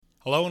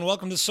Hello and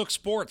welcome to Sook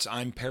Sports.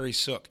 I'm Perry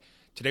Sook.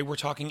 Today we're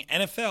talking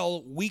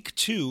NFL Week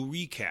 2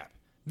 recap.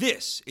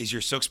 This is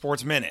your Sook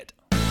Sports Minute.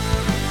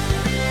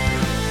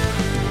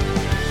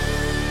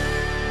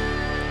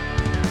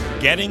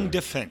 Getting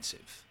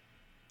defensive.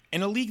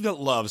 In a league that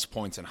loves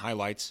points and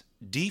highlights,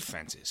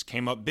 defenses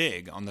came up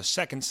big on the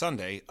second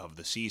Sunday of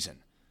the season.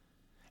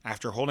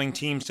 After holding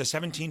teams to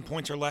 17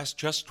 points or less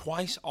just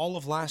twice all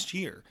of last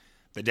year,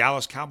 the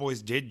Dallas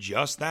Cowboys did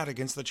just that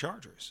against the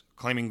Chargers,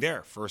 claiming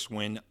their first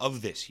win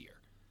of this year.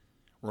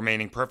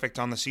 Remaining perfect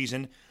on the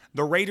season,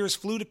 the Raiders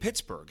flew to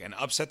Pittsburgh and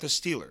upset the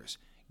Steelers,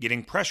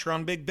 getting pressure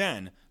on Big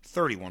Ben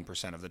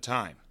 31% of the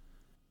time.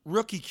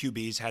 Rookie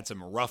QBs had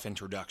some rough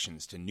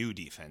introductions to new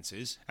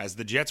defenses, as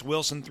the Jets'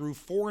 Wilson threw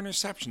 4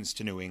 interceptions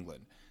to New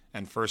England,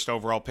 and first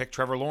overall pick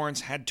Trevor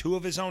Lawrence had 2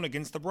 of his own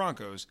against the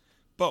Broncos,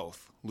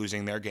 both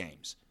losing their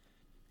games.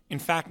 In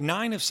fact,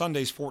 9 of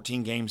Sunday's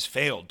 14 games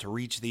failed to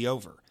reach the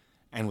over,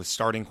 and with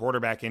starting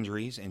quarterback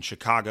injuries in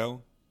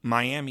Chicago,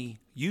 Miami,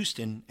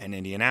 Houston, and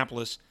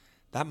Indianapolis,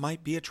 that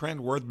might be a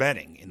trend worth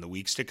betting in the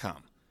weeks to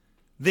come.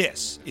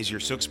 This is your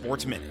Sook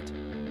Sports Minute.